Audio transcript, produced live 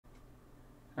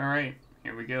Alright,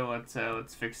 here we go.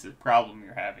 Let's fix the problem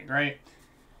you're having, right?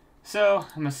 So,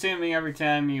 I'm assuming every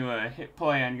time you hit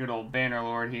play on good old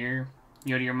Bannerlord here,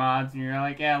 you go to your mods and you're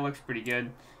like, yeah, it looks pretty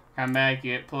good. Come back,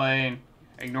 you hit play, and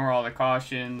ignore all the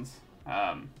cautions.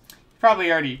 You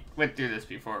probably already went through this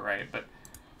before, right? But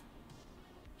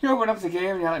you open up the game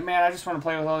and you're like, man, I just want to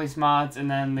play with all these mods, and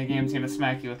then the game's going to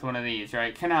smack you with one of these,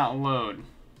 right? Cannot load.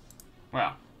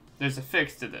 Well, there's a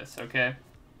fix to this, okay?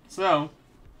 So,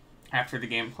 after the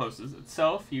game closes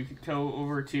itself, you could go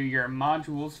over to your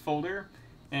modules folder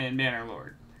in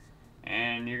Bannerlord.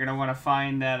 And you're going to want to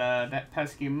find that that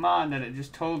pesky mod that it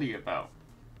just told you about.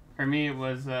 For me, it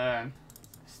was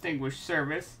Distinguished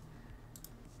Service.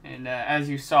 And as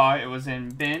you saw, it was in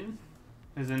bin.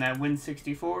 It was in that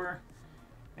Win64.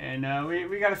 And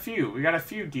we got a few. We got a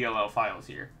few DLL files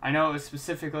here. I know it was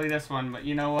specifically this one, but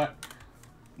you know what?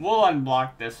 We'll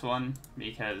unblock this one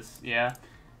because, yeah.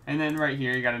 And then right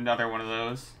here, you got another one of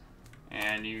those.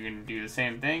 And you can do the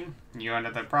same thing. You go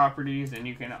into the properties, and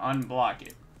you can unblock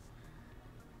it.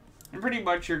 And pretty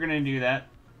much you're going to do that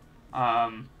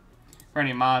for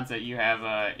any mods that you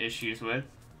have issues with.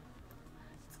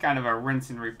 It's kind of a rinse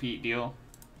and repeat deal.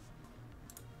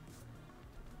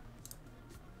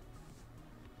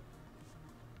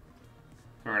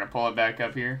 We're going to pull it back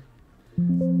up here.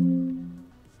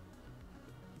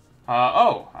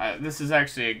 This is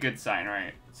actually a good sign,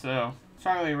 right? So,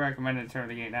 strongly recommended to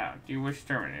terminate the game now. Do you wish to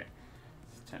terminate it?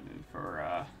 It's intended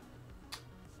for,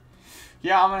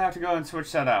 yeah, I'm going to have to go and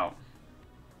switch that out.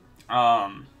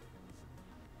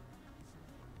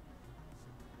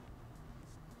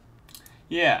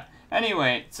 Yeah.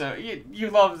 Anyway, so you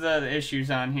love the issues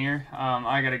on here.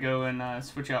 I got to go and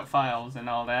switch out files and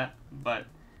all that, but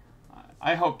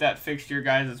I hope that fixed your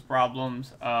guys'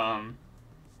 problems.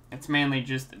 It's mainly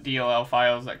just the DLL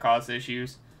files that cause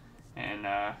issues,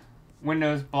 and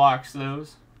Windows blocks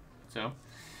those. So,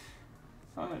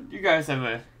 you guys have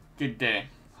a good day.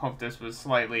 Hope this was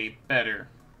slightly better.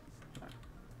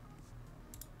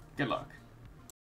 Good luck.